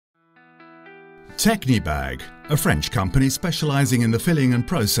Technibag, a French company specialising in the filling and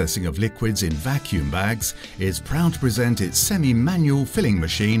processing of liquids in vacuum bags, is proud to present its semi-manual filling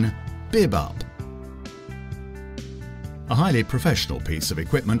machine, BibupGB. A highly professional piece of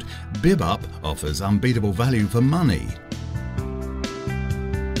equipment, BibupGB offers unbeatable value for money.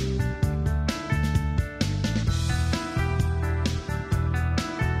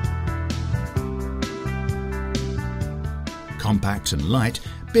 Compact and light,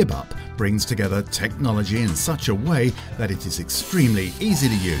 BibupGB brings together technology in such a way that it is extremely easy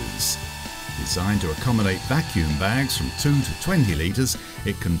to use. Designed to accommodate vacuum bags from 2 to 20 litres,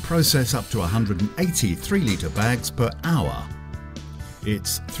 it can process up to 180 3-litre bags per hour.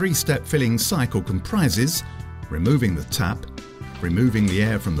 Its 3-step filling cycle comprises removing the tap, removing the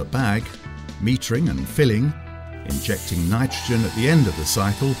air from the bag, metering and filling, injecting nitrogen at the end of the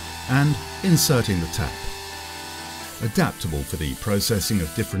cycle, and inserting the tap. Adaptable for the processing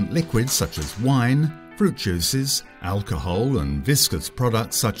of different liquids such as wine, fruit juices, alcohol and viscous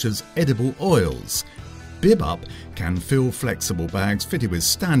products such as edible oils, BibupGB can fill flexible bags fitted with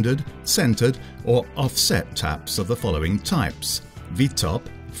standard, centered or offset taps of the following types: V-top,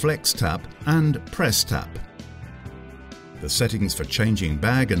 flex tap and press tap. The settings for changing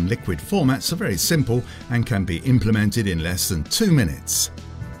bag and liquid formats are very simple and can be implemented in less than 2 minutes.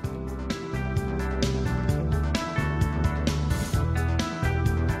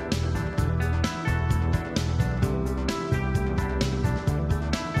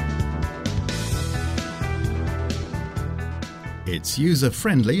 Its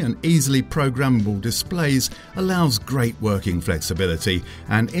user-friendly and easily programmable displays allows great working flexibility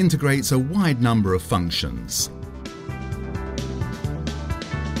and integrates a wide number of functions.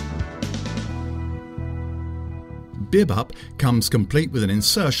 BibupGB comes complete with an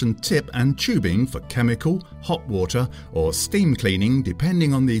insertion tip and tubing for chemical, hot water or steam cleaning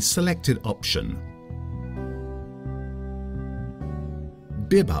depending on the selected option.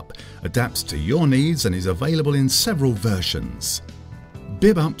 BibupGB adapts to your needs and is available in several versions.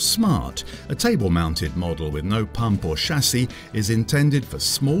 BibupGB Smart, a table-mounted model with no pump or chassis, is intended for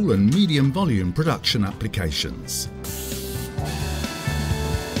small and medium volume production applications.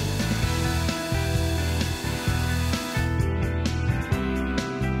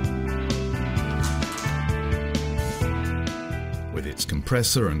 With its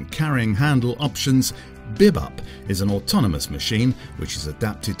compressor and carrying handle options, BibupGB is an autonomous machine which is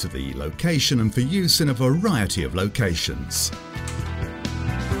adapted to the location and for use in a variety of locations.